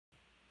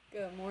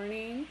Good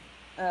morning.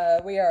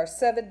 We are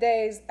 7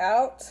 days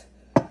out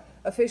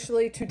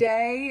officially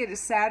today. It is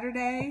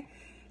Saturday,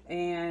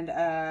 and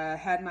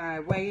had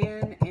my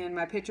weigh-in and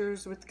my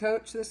pictures with the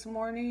coach this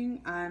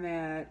morning. I'm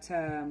at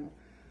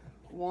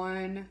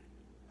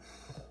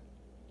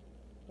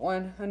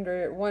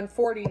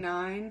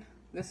 149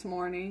 this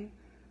morning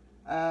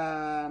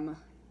from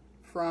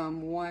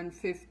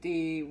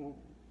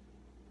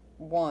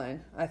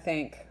 151, I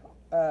think,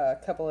 a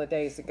couple of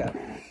days ago.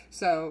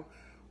 So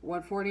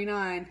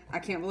 149. I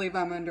can't believe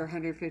I'm under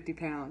 150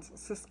 pounds.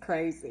 It's just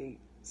crazy.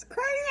 It's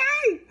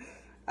crazy.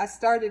 I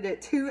started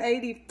at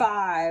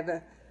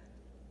 285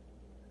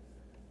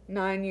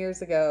 9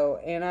 years ago,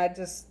 and I'm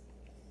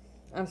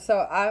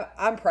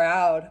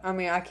proud. I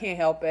mean, I can't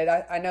help it.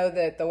 I know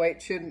that the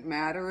weight shouldn't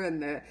matter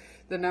and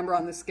the number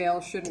on the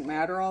scale shouldn't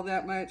matter all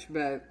that much,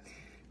 but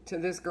to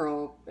this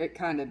girl, it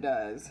kind of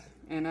does.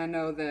 And I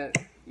know that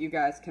you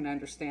guys can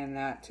understand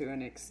that to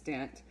an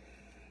extent.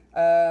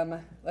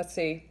 Let's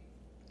see.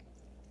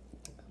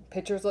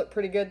 Pictures look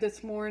pretty good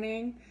this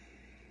morning.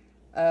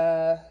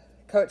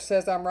 Coach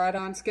says I'm right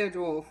on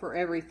schedule for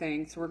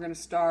everything. So we're going to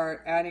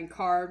start adding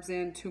carbs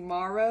in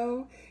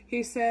tomorrow,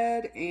 he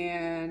said,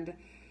 and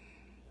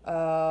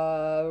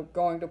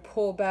going to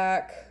pull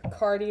back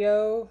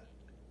cardio.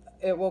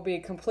 It will be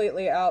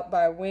completely out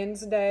by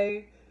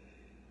Wednesday.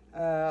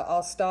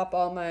 I'll stop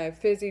all my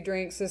fizzy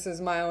drinks. This is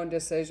my own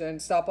decision.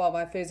 Stop all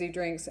my fizzy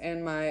drinks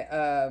and my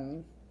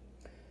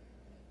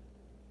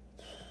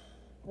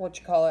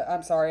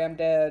I'm sorry, I'm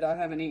dead. I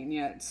haven't eaten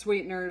yet.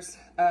 Sweeteners,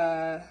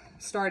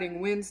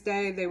 starting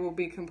Wednesday, they will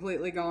be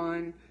completely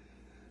gone,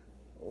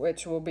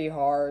 which will be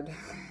hard,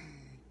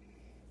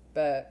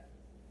 but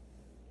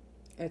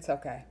it's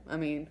okay. I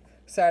mean,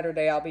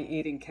 Saturday I'll be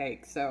eating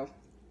cake, so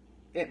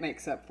it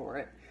makes up for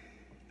it.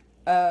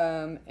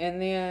 And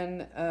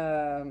then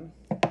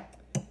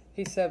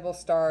he said we'll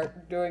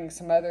start doing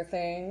some other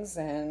things,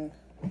 and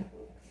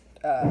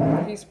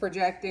he's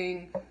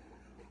projecting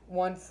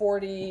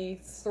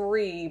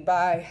 143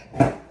 by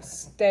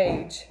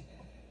stage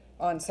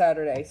on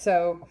Saturday.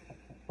 So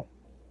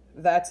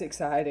that's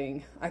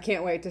exciting. I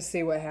can't wait to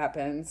see what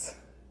happens.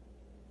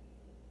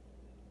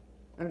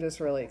 I'm just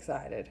really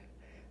excited.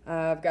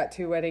 I've got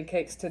 2 wedding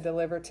cakes to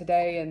deliver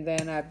today, and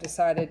then I've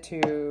decided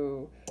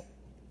to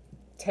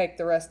take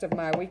the rest of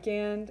my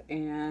weekend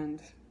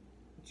and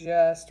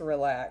just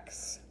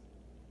relax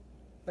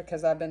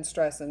because I've been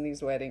stressing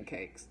these wedding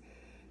cakes.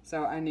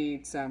 So I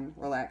need some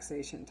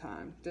relaxation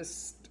time.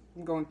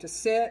 I'm going to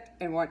sit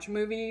and watch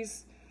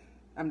movies.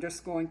 I'm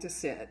just going to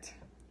sit.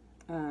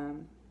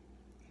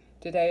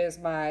 Today is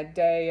my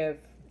day of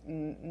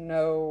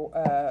no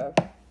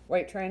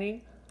weight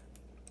training.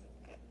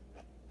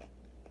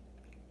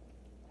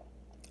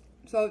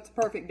 So it's a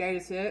perfect day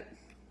to sit.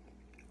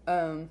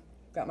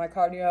 Got my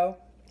cardio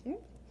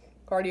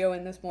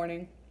in this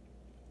morning.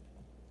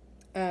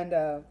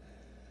 And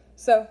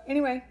so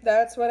anyway,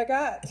 that's what I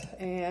got,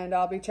 and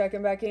I'll be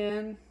checking back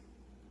in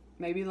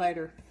maybe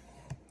later.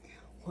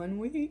 1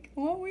 week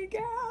out.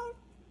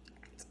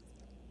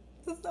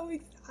 I'm so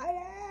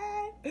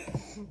excited.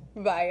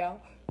 Bye, y'all.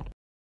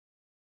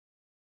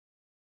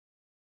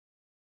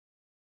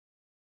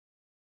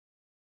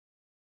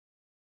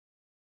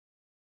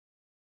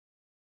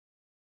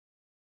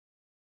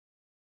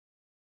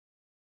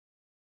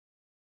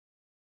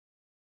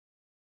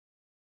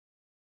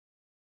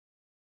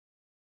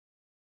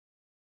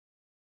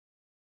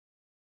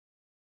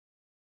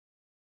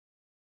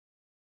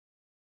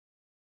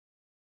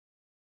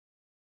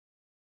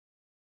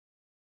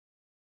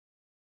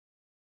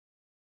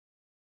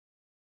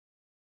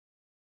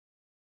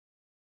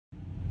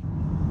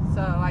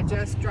 So I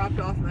just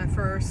dropped off my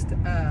first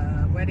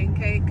wedding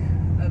cake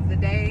of the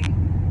day,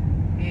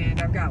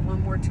 and I've got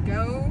one more to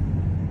go,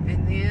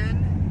 and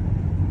then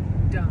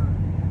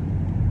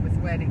done with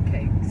wedding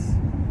cakes.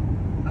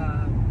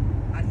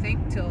 I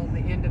think till the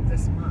end of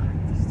this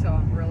month, so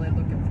I'm really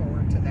looking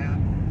forward to that.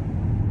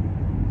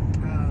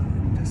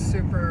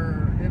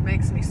 It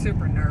makes me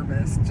super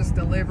nervous. Just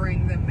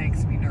delivering them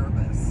makes me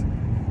nervous,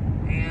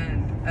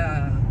 and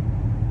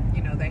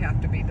they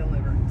have to be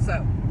delivered.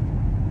 So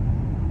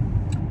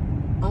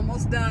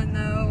almost done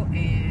though,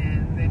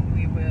 and then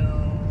we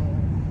will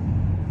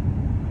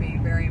be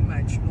very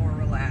much more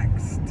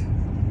relaxed.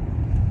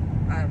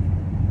 I've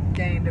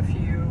gained a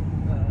few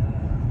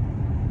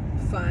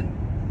fun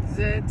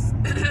zits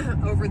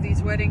over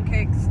these wedding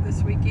cakes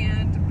this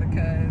weekend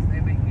because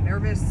they make me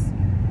nervous.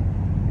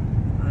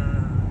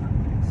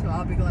 So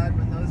I'll be glad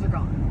when those are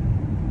gone.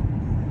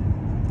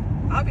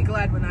 I'll be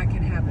glad when I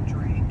can have a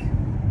drink.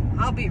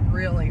 I'll be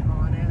really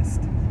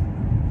honest.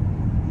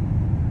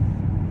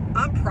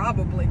 I'm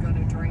probably going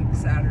to drink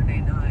Saturday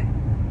night.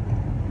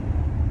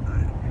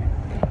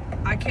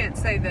 I can't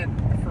say that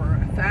for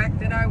a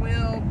fact that I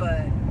will,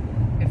 but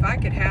if I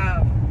could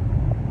have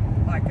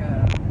like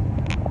a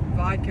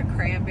vodka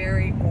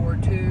cranberry or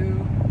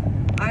 2,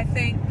 I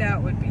think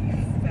that would be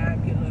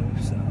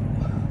fabuloso.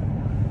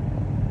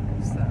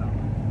 So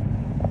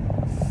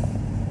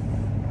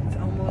it's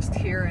almost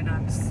here and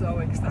I'm so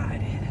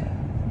excited.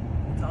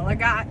 It's That's all I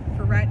got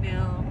for right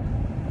now.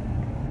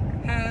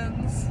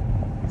 Hands.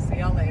 See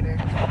y'all later.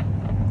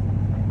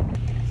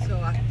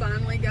 So I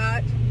finally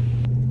got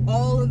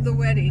all of the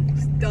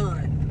weddings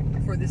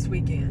done for this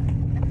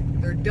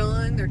weekend. They're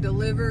done, they're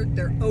delivered,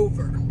 they're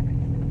over.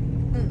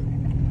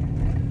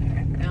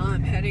 Now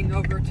I'm heading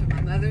over to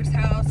my mother's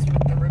house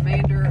with the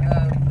remainder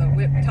of the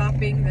whipped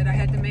topping that I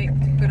had to make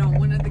to put on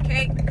one of the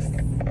cakes.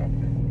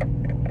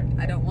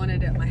 I don't want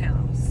it at my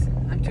house.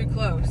 I'm too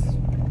close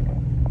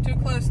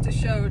to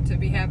show to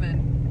be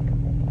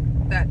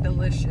having that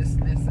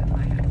deliciousness in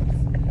my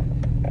house.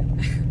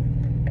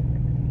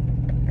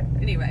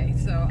 Anyway,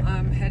 so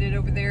I'm headed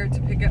over there to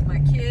pick up my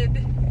kid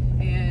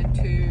and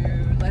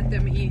to let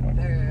them eat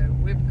the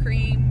whipped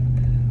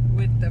cream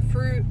with the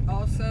fruit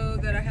also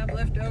that I have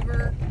left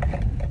over,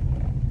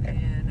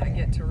 and I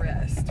get to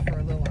rest for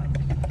a little while.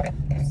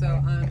 So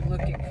I'm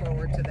looking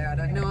forward to that.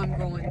 I know I'm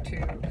going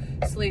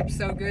to sleep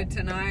so good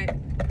tonight.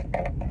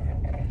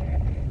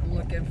 I'm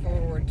looking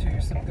forward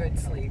to some good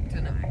sleep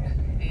tonight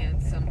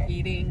and some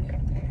eating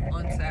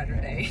on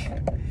Saturday.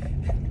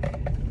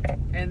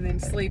 And then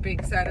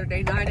sleeping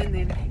Saturday night and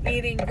then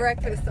eating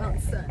breakfast on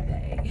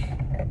Sunday.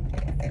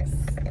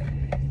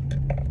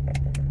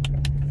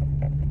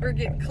 We're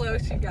getting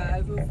close, you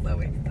guys. I'm so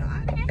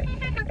excited.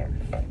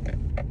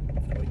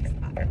 So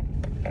excited.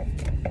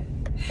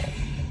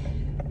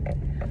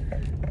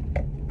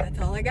 That's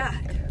all I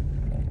got.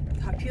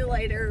 Talk to you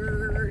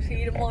later.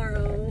 See you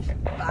tomorrow.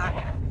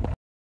 Bye.